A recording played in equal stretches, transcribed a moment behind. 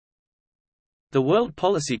The World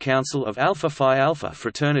Policy Council of Alpha Phi Alpha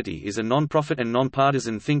Fraternity is a non-profit and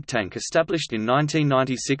non-partisan think tank established in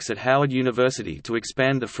 1996 at Howard University to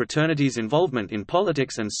expand the fraternity's involvement in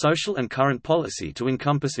politics and social and current policy to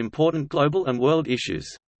encompass important global and world issues.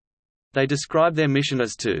 They describe their mission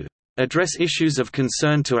as to address issues of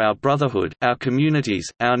concern to our brotherhood, our communities,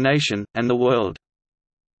 our nation, and the world.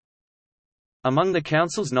 Among the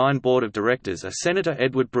Council's 9 board of directors are Senator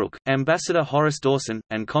Edward Brooke, Ambassador Horace Dawson,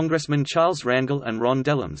 and Congressmen Charles Rangel and Ron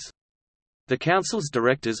Dellums. The Council's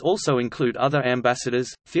directors also include other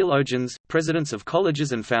ambassadors, theologians, presidents of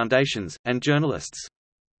colleges and foundations, and journalists.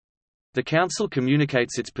 The Council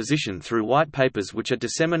communicates its position through white papers which are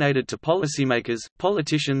disseminated to policymakers,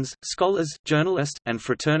 politicians, scholars, journalists, and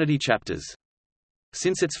fraternity chapters.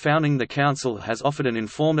 Since its founding, the Council has offered an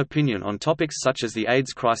informed opinion on topics such as the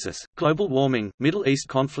AIDS crisis, global warming, Middle East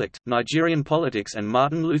conflict, Nigerian politics and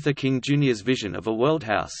Martin Luther King Jr.'s vision of a world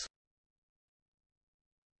house.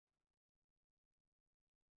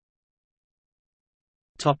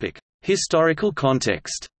 Historical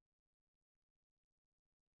context.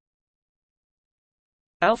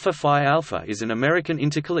 Alpha Phi Alpha is an American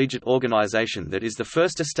intercollegiate organization that is the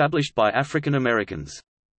first established by African Americans.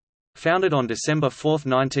 Founded on December 4,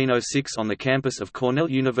 1906 on the campus of Cornell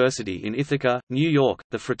University in Ithaca, New York,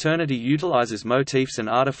 the fraternity utilizes motifs and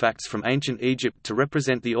artifacts from ancient Egypt to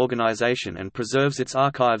represent the organization and preserves its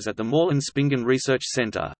archives at the Moreland-Spingarn Research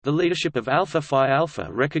Center. The leadership of Alpha Phi Alpha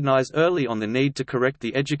recognized early on the need to correct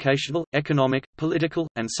the educational, economic, political,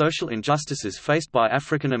 and social injustices faced by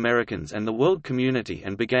African Americans and the world community,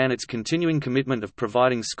 and began its continuing commitment of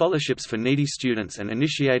providing scholarships for needy students and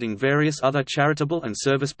initiating various other charitable and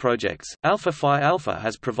service projects. Alpha Phi Alpha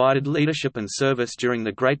has provided leadership and service during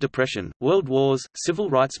the Great Depression, World Wars, civil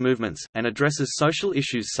rights movements, and addresses social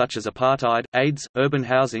issues such as apartheid, AIDS, urban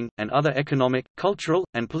housing, and other economic, cultural,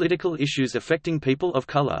 and political issues affecting people of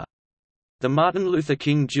color. The Martin Luther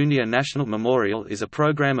King Jr. National Memorial is a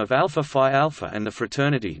program of Alpha Phi Alpha, and the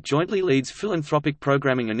fraternity jointly leads philanthropic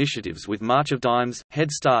programming initiatives with March of Dimes, Head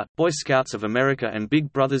Start, Boy Scouts of America and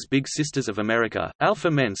Big Brothers Big Sisters of America. Alpha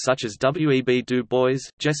men such as W.E.B. Du Bois,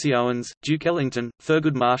 Jesse Owens, Duke Ellington,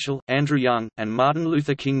 Thurgood Marshall, Andrew Young, and Martin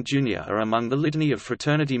Luther King Jr. are among the litany of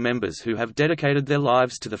fraternity members who have dedicated their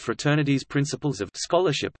lives to the fraternity's principles of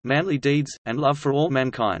scholarship, manly deeds, and love for all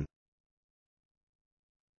mankind.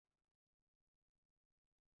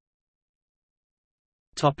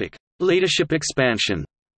 Leadership expansion.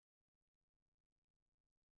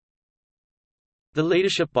 The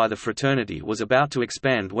leadership by the fraternity was about to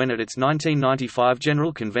expand when, at its 1995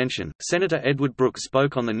 General Convention, Senator Edward Brooke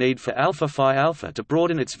spoke on the need for Alpha Phi Alpha to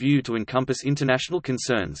broaden its view to encompass international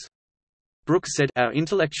concerns. Brooke said, "Our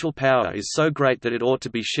intellectual power is so great that it ought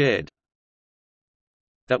to be shared,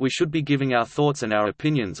 that we should be giving our thoughts and our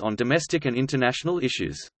opinions on domestic and international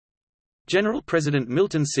issues." General President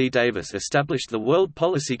Milton C. Davis established the World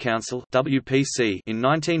Policy Council (WPC) in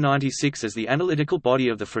 1996 as the analytical body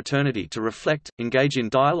of the fraternity to reflect, engage in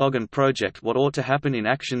dialogue and project what ought to happen in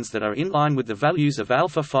actions that are in line with the values of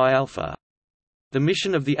Alpha Phi Alpha. The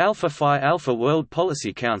mission of the Alpha Phi Alpha World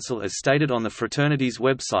Policy Council, as stated on the fraternity's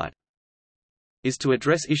website, is to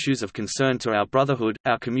address issues of concern to our brotherhood,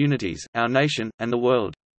 our communities, our nation, and the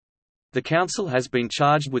world. The Council has been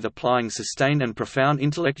charged with applying sustained and profound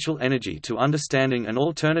intellectual energy to understanding an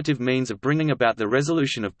alternative means of bringing about the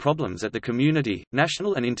resolution of problems at the community,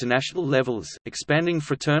 national and international levels, expanding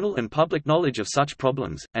fraternal and public knowledge of such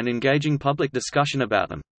problems, and engaging public discussion about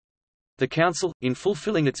them. The Council, in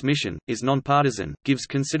fulfilling its mission, is nonpartisan, gives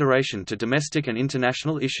consideration to domestic and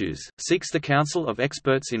international issues, seeks the counsel of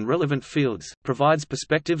experts in relevant fields, provides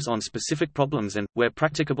perspectives on specific problems and, where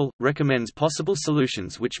practicable, recommends possible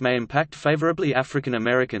solutions which may impact favorably African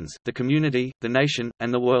Americans, the community, the nation,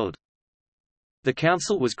 and the world. The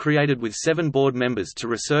Council was created with 7 board members to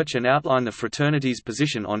research and outline the fraternity's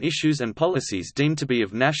position on issues and policies deemed to be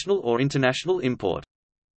of national or international import.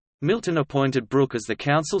 Milton appointed Brooke as the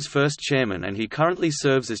Council's first chairman, and he currently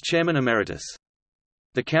serves as chairman emeritus.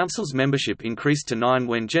 The Council's membership increased to 9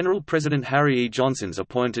 when General President Harry E. Johnson's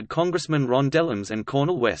appointed Congressman Ron Dellums and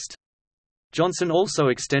Cornel West. Johnson also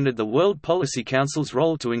extended the World Policy Council's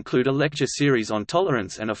role to include a lecture series on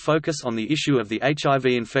tolerance and a focus on the issue of the HIV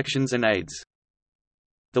infections and AIDS.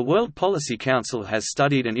 The World Policy Council has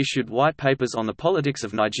studied and issued white papers on the politics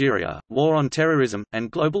of Nigeria, war on terrorism,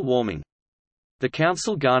 and global warming. The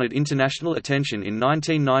Council garnered international attention in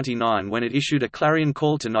 1999 when it issued a clarion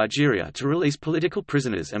call to Nigeria to release political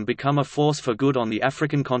prisoners and become a force for good on the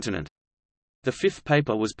African continent. The fifth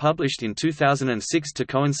paper was published in 2006 to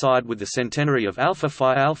coincide with the centenary of Alpha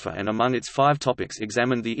Phi Alpha, and among its 5 topics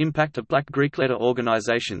examined the impact of Black Greek-letter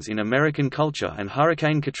organizations in American culture and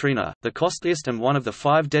Hurricane Katrina, the costliest and one of the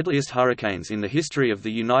 5 deadliest hurricanes in the history of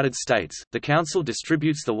the United States. The Council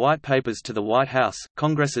distributes the white papers to the White House,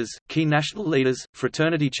 Congresses, key national leaders,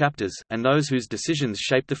 fraternity chapters, and those whose decisions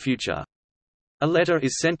shape the future. A letter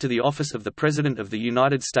is sent to the Office of the President of the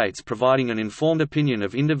United States providing an informed opinion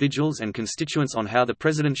of individuals and constituents on how the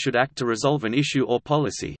President should act to resolve an issue or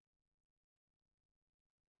policy.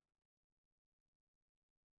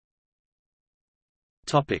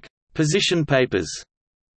 Position papers.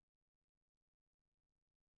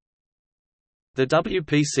 The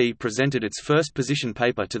WPC presented its first position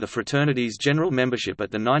paper to the fraternity's general membership at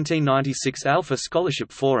the 1996 Alpha Scholarship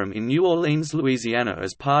Forum in New Orleans, Louisiana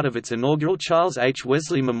as part of its inaugural Charles H.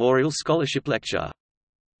 Wesley Memorial Scholarship Lecture.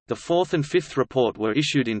 The fourth and fifth report were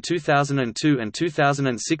issued in 2002 and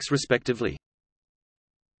 2006 respectively.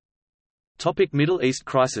 Middle East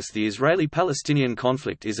crisis. The Israeli-Palestinian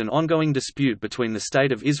conflict is an ongoing dispute between the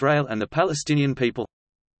State of Israel and the Palestinian people.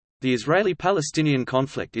 The Israeli-Palestinian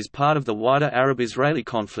conflict is part of the wider Arab-Israeli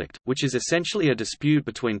conflict, which is essentially a dispute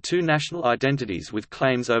between 2 national identities with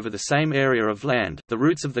claims over the same area of land. The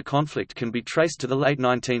roots of the conflict can be traced to the late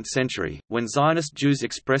 19th century, when Zionist Jews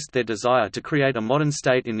expressed their desire to create a modern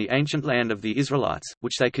state in the ancient land of the Israelites,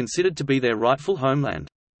 which they considered to be their rightful homeland.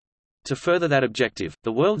 To further that objective,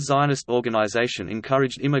 the World Zionist Organization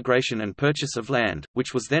encouraged immigration and purchase of land,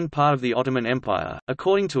 which was then part of the Ottoman Empire.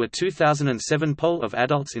 According to a 2007 poll of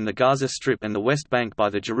adults in the Gaza Strip and the West Bank by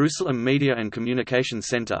the Jerusalem Media and Communication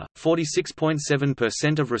Center,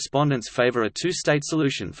 46.7% of respondents favor a 2-state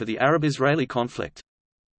solution for the Arab-Israeli conflict.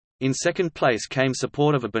 In second place came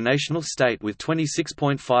support of a binational state with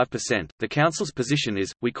 26.5%. The Council's position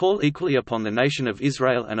is, we call equally upon the nation of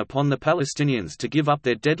Israel and upon the Palestinians to give up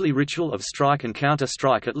their deadly ritual of strike and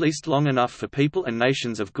counter-strike at least long enough for people and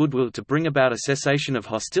nations of goodwill to bring about a cessation of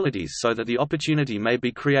hostilities so that the opportunity may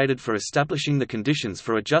be created for establishing the conditions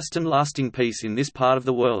for a just and lasting peace in this part of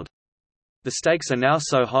the world. The stakes are now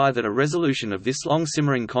so high that a resolution of this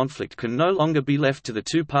long-simmering conflict can no longer be left to the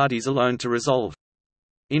 2 parties alone to resolve.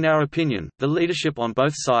 In our opinion, the leadership on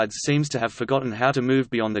both sides seems to have forgotten how to move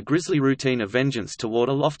beyond the grisly routine of vengeance toward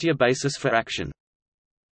a loftier basis for action.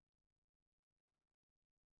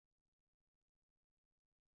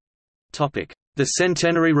 The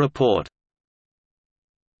Centenary Report.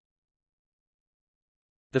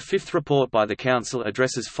 The fifth report by the Council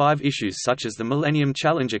addresses 5 issues such as the Millennium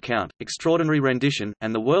Challenge account, extraordinary rendition,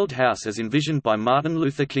 and the World House as envisioned by Martin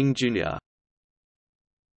Luther King, Jr.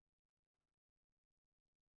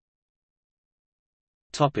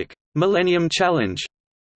 Millennium Challenge.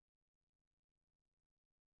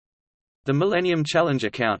 The Millennium Challenge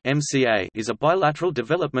Account (MCA) is a bilateral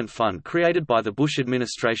development fund created by the Bush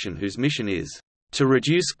administration whose mission is to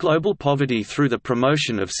reduce global poverty through the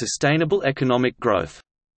promotion of sustainable economic growth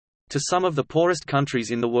to some of the poorest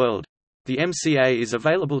countries in the world. The MCA is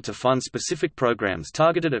available to fund specific programs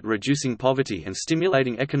targeted at reducing poverty and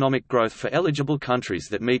stimulating economic growth for eligible countries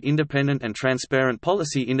that meet independent and transparent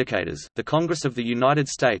policy indicators. The Congress of the United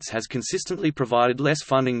States has consistently provided less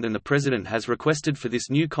funding than the President has requested for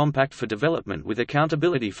this new compact for development with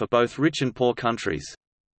accountability for both rich and poor countries.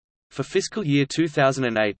 For fiscal year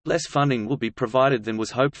 2008, less funding will be provided than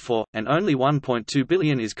was hoped for, and only $1.2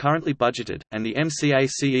 billion is currently budgeted, and the MCA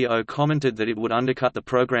CEO commented that it would undercut the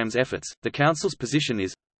program's efforts. The Council's position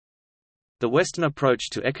is the Western approach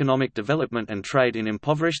to economic development and trade in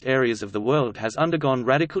impoverished areas of the world has undergone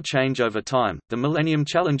radical change over time, the Millennium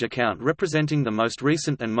Challenge account representing the most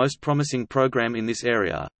recent and most promising program in this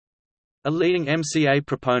area. A leading MCA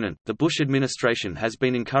proponent, the Bush administration has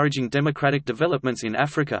been encouraging democratic developments in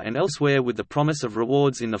Africa and elsewhere with the promise of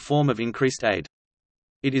rewards in the form of increased aid.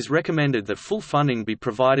 It is recommended that full funding be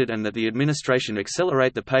provided and that the administration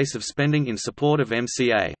accelerate the pace of spending in support of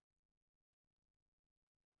MCA.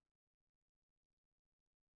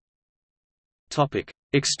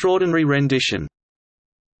 Extraordinary rendition.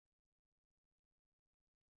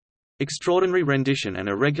 Extraordinary rendition and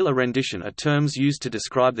irregular rendition are terms used to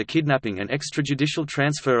describe the kidnapping and extrajudicial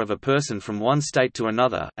transfer of a person from one state to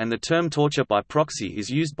another, and the term torture by proxy is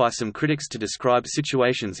used by some critics to describe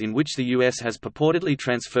situations in which the U.S. has purportedly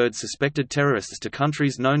transferred suspected terrorists to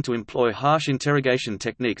countries known to employ harsh interrogation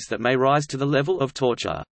techniques that may rise to the level of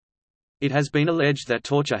torture. It has been alleged that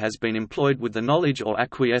torture has been employed with the knowledge or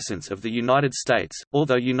acquiescence of the United States,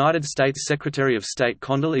 although United States Secretary of State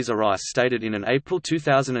Condoleezza Rice stated in an April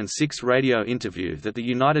 2006 radio interview that the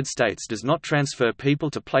United States does not transfer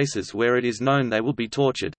people to places where it is known they will be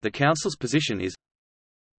tortured. The Council's position is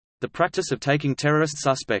The practice of taking terrorist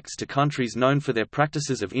suspects to countries known for their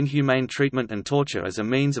practices of inhumane treatment and torture as a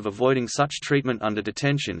means of avoiding such treatment under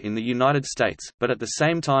detention in the United States, but at the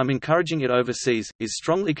same time encouraging it overseas, is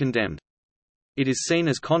strongly condemned. It is seen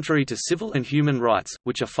as contrary to civil and human rights,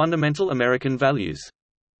 which are fundamental American values.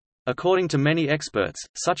 According to many experts,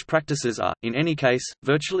 such practices are, in any case,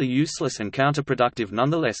 virtually useless and counterproductive.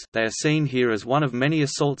 Nonetheless, they are seen here as one of many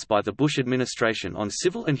assaults by the Bush administration on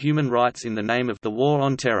civil and human rights in the name of the War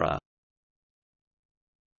on Terror.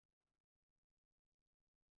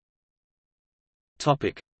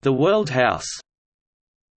 The World House.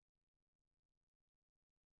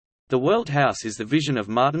 The World House is the vision of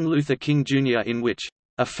Martin Luther King Jr. in which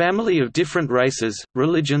a family of different races,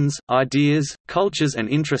 religions, ideas, cultures and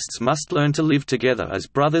interests must learn to live together as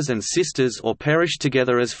brothers and sisters or perish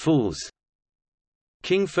together as fools.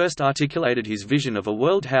 King first articulated his vision of a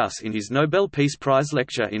world house in his Nobel Peace Prize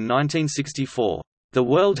lecture in 1964, The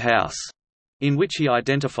World House, in which he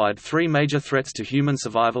identified three major threats to human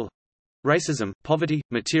survival: racism, poverty,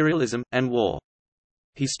 materialism, and war.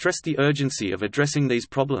 He stressed the urgency of addressing these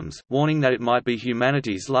problems, warning that it might be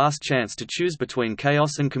humanity's last chance to choose between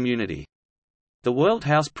chaos and community. The World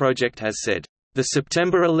House Project has said, "The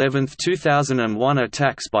September 11, 2001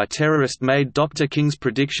 attacks by terrorists made Dr. King's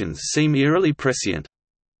predictions seem eerily prescient.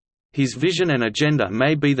 His vision and agenda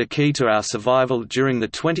may be the key to our survival during the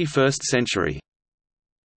 21st century."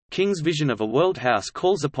 King's vision of a world house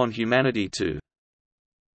calls upon humanity to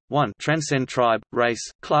 1. Transcend tribe,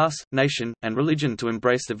 race, class, nation, and religion to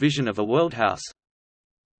embrace the vision of a world house.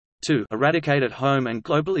 2. Eradicate at home and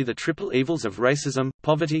globally the triple evils of racism,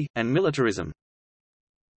 poverty, and militarism.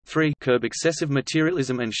 3. Curb excessive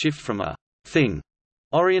materialism and shift from a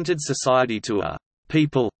thing-oriented society to a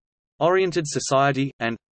people-oriented society,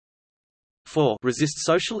 and 4. Resist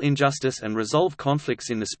social injustice and resolve conflicts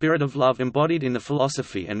in the spirit of love embodied in the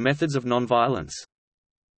philosophy and methods of nonviolence.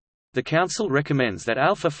 The Council recommends that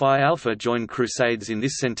Alpha Phi Alpha join crusades in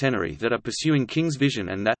this centenary that are pursuing King's vision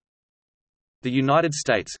and that the United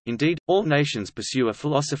States, indeed, all nations pursue a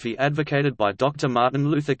philosophy advocated by Dr. Martin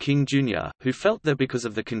Luther King Jr., who felt that because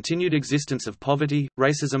of the continued existence of poverty,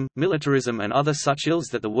 racism, militarism and other such ills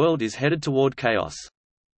that the world is headed toward chaos.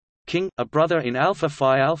 King, a brother in Alpha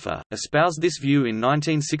Phi Alpha, espoused this view in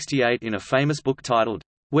 1968 in a famous book titled,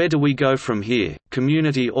 "Where Do We Go From Here,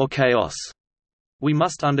 Community or Chaos? We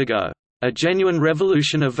Must Undergo a Genuine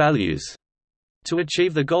Revolution of Values," to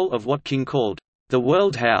achieve the goal of what King called the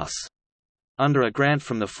World House. Under a grant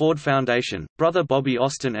from the Ford Foundation, Brother Bobby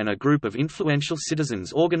Austin and a group of influential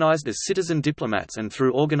citizens organized as citizen diplomats and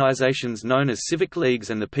through organizations known as civic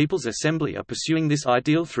leagues and the People's Assembly are pursuing this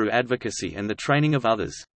ideal through advocacy and the training of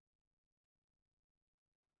others.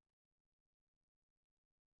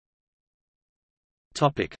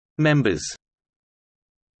 Members.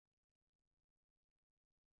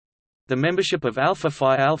 The membership of Alpha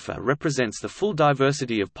Phi Alpha represents the full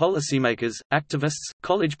diversity of policymakers, activists,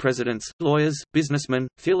 college presidents, lawyers, businessmen,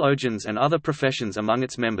 theologians and other professions among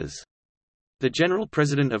its members. The General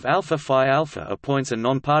President of Alpha Phi Alpha appoints a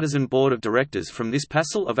nonpartisan board of directors from this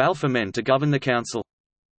passel of alpha men to govern the council.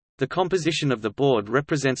 The composition of the board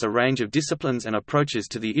represents a range of disciplines and approaches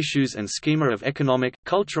to the issues and schema of economic,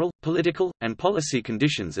 cultural, political, and policy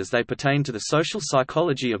conditions as they pertain to the social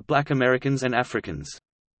psychology of Black Americans and Africans.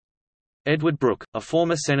 Edward Brooke, a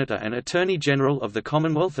former senator and Attorney General of the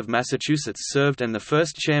Commonwealth of Massachusetts, served as the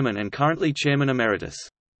first chairman and currently chairman emeritus.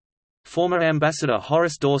 Former Ambassador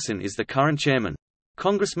Horace Dawson is the current chairman.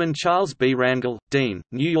 Congressman Charles B. Rangel, Dean,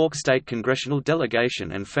 New York State Congressional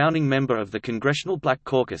Delegation and founding member of the Congressional Black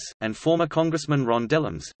Caucus, and former Congressman Ron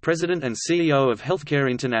Dellums, President and CEO of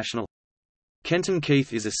Healthcare International. Kenton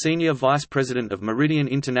Keith is a senior vice president of Meridian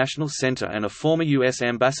International Center and a former U.S.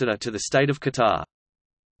 ambassador to the state of Qatar.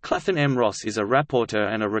 Clathan M. Ross is a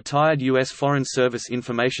rapporteur and a retired U.S. Foreign Service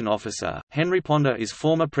Information Officer. Henry Ponder is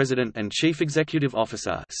former President and Chief Executive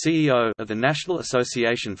Officer (CEO) of the National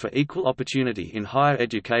Association for Equal Opportunity in Higher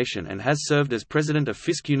Education and has served as President of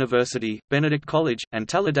Fisk University, Benedict College, and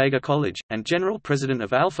Talladega College, and General President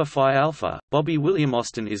of Alpha Phi Alpha. Bobby William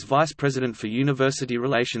Austin is Vice President for University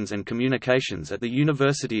Relations and Communications at the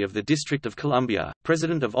University of the District of Columbia,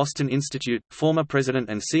 President of Austin Institute, former President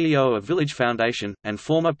and CEO of Village Foundation, and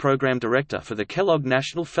former Program Director for the Kellogg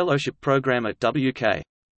National Fellowship Program at W.K.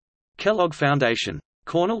 Kellogg Foundation.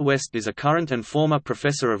 Cornel West is a current and former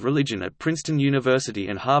professor of religion at Princeton University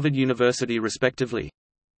and Harvard University respectively.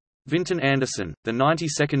 Vinton Anderson, the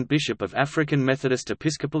 92nd Bishop of African Methodist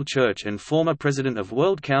Episcopal Church and former President of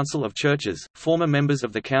World Council of Churches. Former members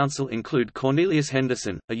of the council include Cornelius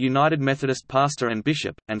Henderson, a United Methodist pastor and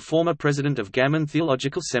bishop, and former President of Gammon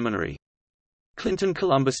Theological Seminary. Clinton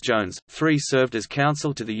Columbus Jones, 3 served as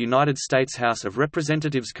counsel to the United States House of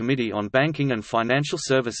Representatives Committee on Banking and Financial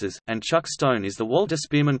Services, and Chuck Stone is the Walter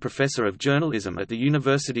Spearman Professor of Journalism at the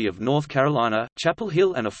University of North Carolina, Chapel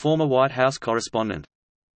Hill and a former White House correspondent.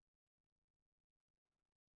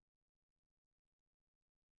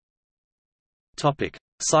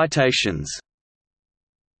 Citations.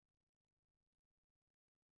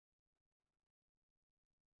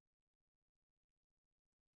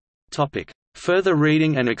 Further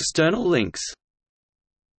reading and external links.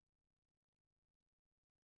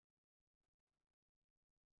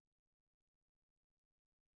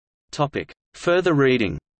 Further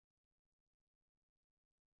reading.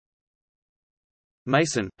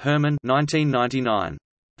 Mason, Herman 1999.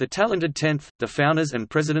 The Talented Tenth, The Founders and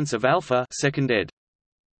Presidents of Alpha 2nd ed.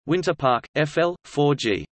 Winter Park, FL,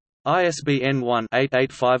 4G. ISBN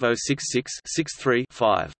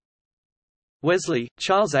 1-885066-63-5. Wesley,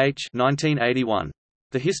 Charles H. 1981.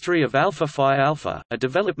 The History of Alpha Phi Alpha, A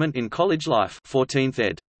Development in College Life 14th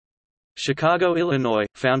ed. Chicago, Illinois,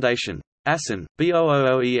 Foundation. Assen,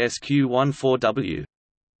 BOOOESQ14W.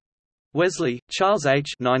 Wesley, Charles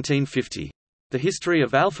H. 1950. The History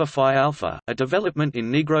of Alpha Phi Alpha, A Development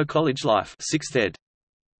in Negro College Life 6th ed.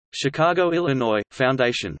 Chicago, Illinois,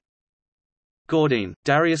 Foundation. Gordine,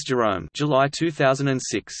 Darius Jerome, July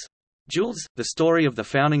 2006. Jules, The Story of the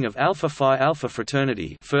Founding of Alpha Phi Alpha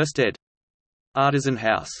Fraternity 1st ed. Artisan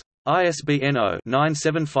House. ISBN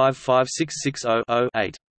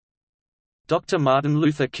 0-9755660-0-8. Dr. Martin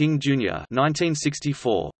Luther King, Jr.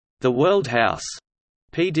 1964. The World House.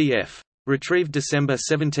 PDF. Retrieved December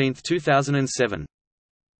 17, 2007.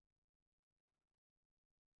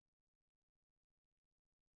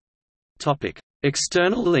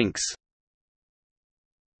 External links.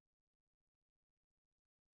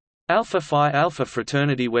 Alpha Phi Alpha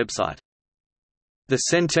Fraternity website. The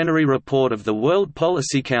Centenary Report of the World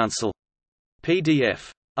Policy Council. PDF.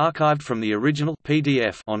 Archived from the original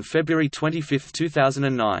PDF on February 25,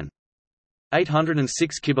 2009.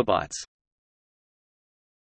 806 kilobytes.